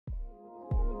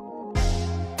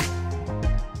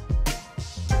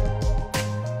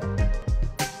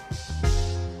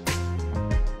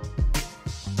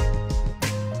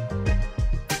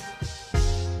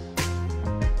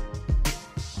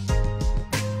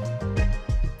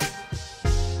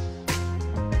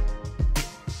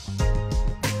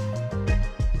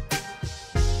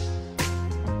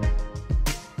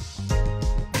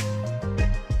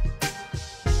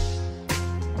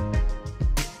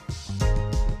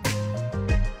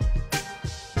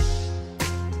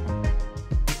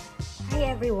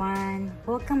everyone,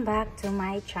 welcome back to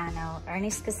my channel,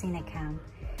 Ernest Casina Camp.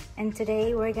 And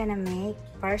today we're gonna make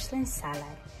purslane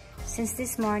salad. Since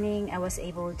this morning I was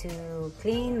able to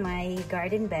clean my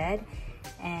garden bed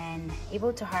and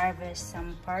able to harvest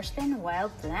some purslane wild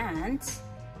plants.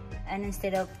 And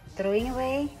instead of throwing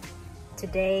away,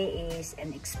 today is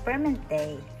an experiment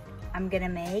day. I'm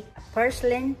gonna make a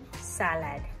purslane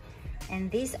salad. And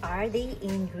these are the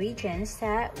ingredients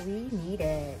that we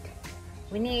needed.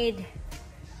 We need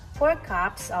 4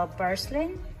 cups of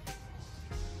purslane.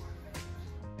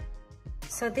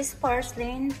 So this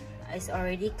purslane is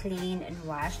already cleaned and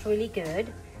washed really good.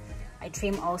 I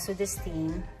trim also the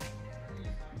stem.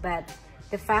 But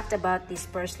the fact about this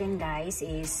purslane, guys,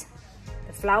 is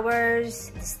the flowers,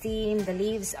 the stem, the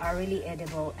leaves are really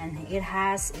edible, and it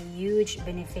has a huge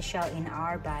beneficial in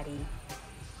our body.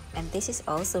 And this is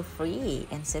also free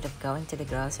instead of going to the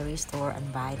grocery store and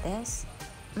buy this.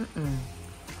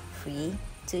 Free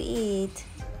to eat.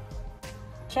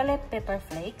 Chili pepper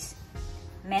flakes,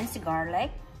 minced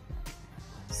garlic,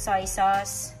 soy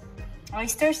sauce,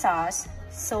 oyster sauce,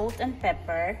 salt and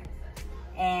pepper,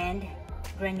 and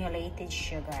granulated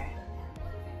sugar.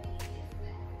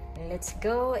 Let's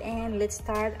go and let's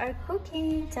start our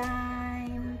cooking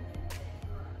time.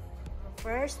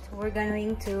 First, we're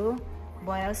going to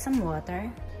boil some water.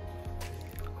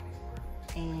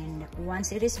 And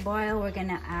once it is boiled, we're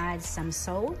gonna add some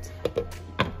salt.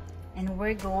 And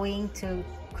we're going to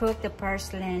cook the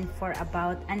purslane for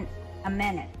about a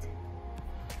minute.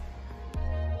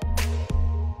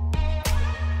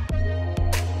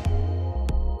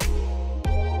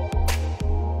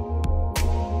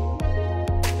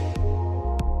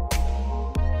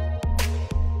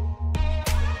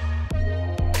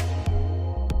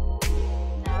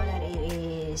 Now that it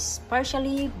is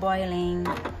partially boiling,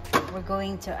 we're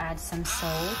going to add some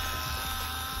salt.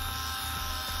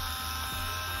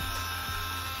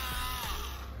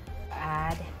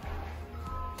 Add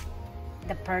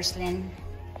the purslane.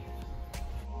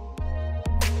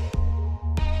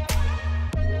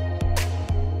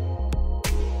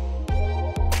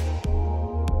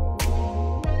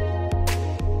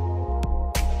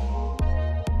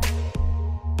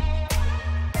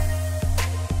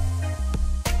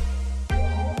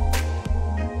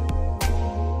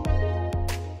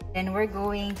 Then we're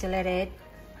going to let it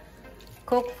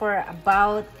cook for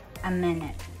about a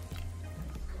minute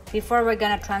before we're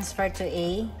gonna transfer to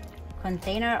a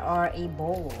container or a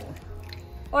bowl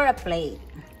or a plate.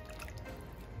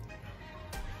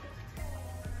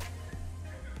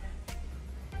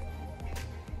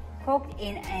 Cook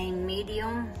in a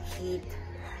medium heat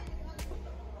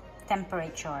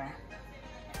temperature.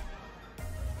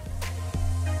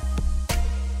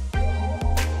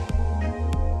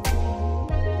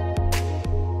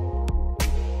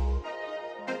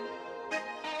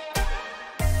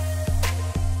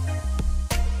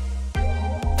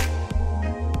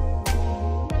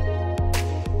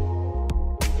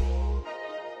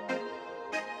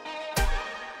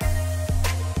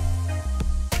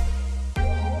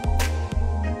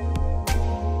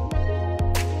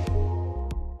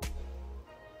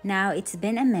 Now it's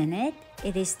been a minute.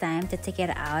 It is time to take it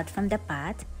out from the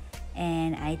pot,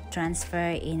 and I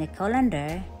transfer in a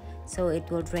colander so it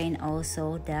will drain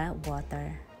also the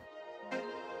water.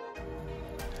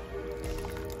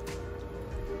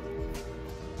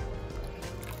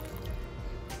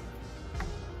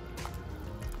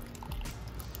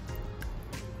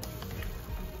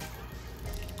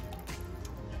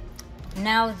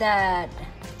 Now that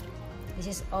this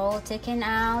is all taken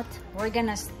out, we're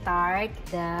gonna start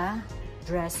the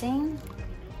dressing.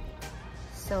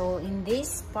 So in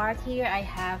this part here, I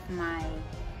have my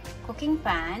cooking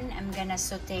pan. I'm gonna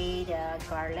saute the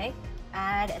garlic.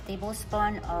 Add a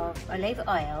tablespoon of olive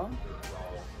oil.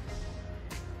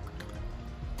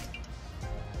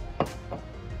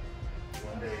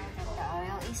 The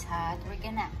oil is hot. We're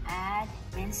gonna add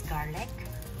minced garlic.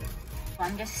 So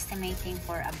I'm just estimating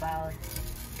for about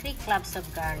 3 cloves of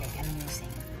garlic I'm using.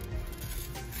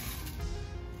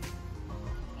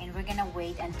 And we're gonna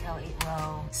wait until it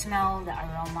will smell the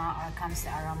aroma or comes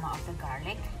the aroma of the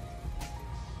garlic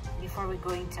before we're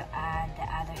going to add the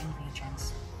other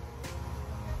ingredients.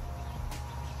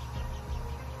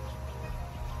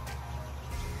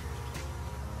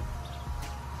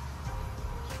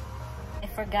 I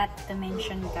forgot to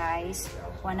mention, guys,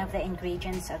 one of the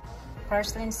ingredients of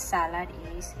purslane salad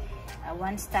is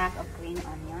 1 stack of green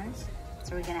onions.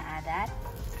 So we're gonna add that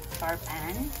to our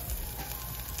pan.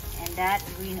 And that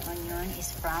green onion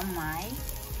is from my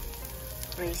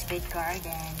raised bed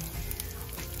garden.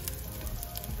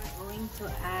 We're going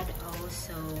to add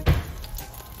also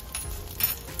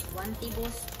 1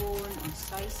 tablespoon of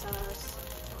soy sauce,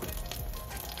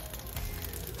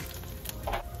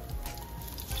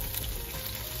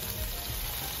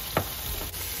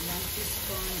 1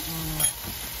 teaspoon of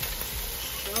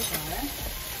sugar,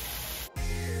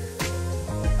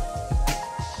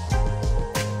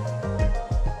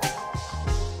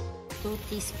 2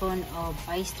 teaspoons of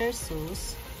oyster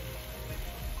sauce,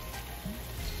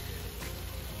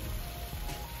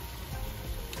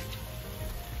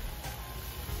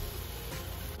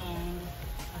 and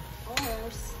of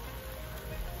course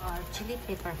our chili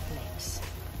pepper flakes.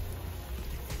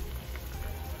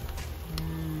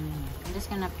 I'm just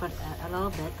gonna put a little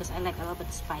bit because I like a little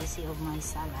bit spicy of my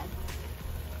salad.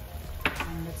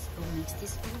 And let's go mix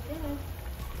this a little bit.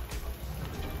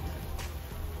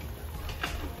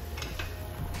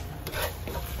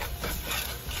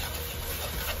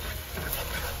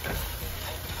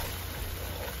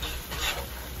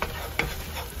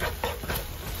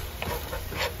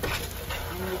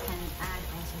 And we can add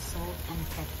also salt and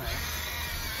pepper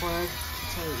for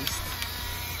taste.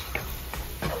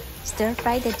 Stir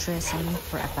fry the dressing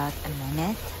for about a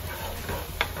minute.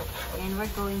 And we're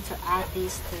going to add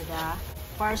this to the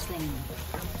purslane.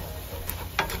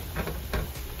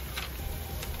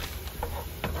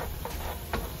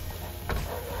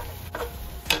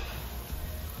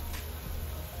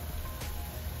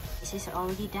 This is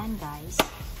already done, guys.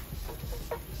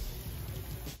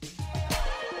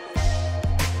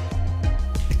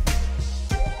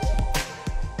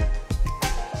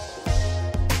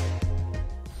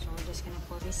 So we're just gonna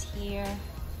put this here.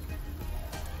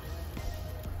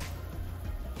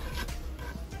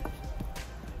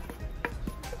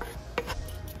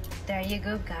 There you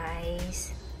go,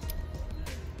 guys.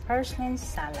 Purslane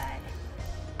salad.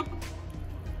 I'm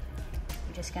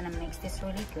just gonna mix this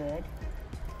really good.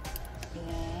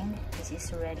 And this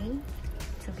is ready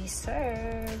to be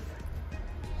served.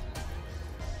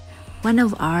 One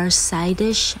of our side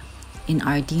dish in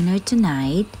our dinner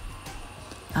tonight,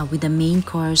 with the main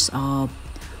course of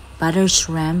butter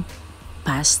shrimp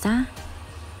pasta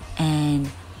and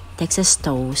Texas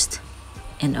toast,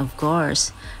 and of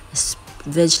course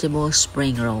vegetable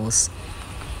spring rolls.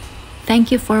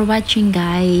 Thank you for watching,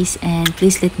 guys, and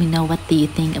please let me know what do you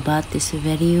think about this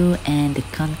video and the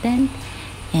content.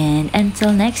 And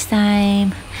until next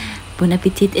time, bon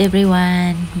appetit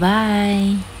everyone.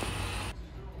 Bye.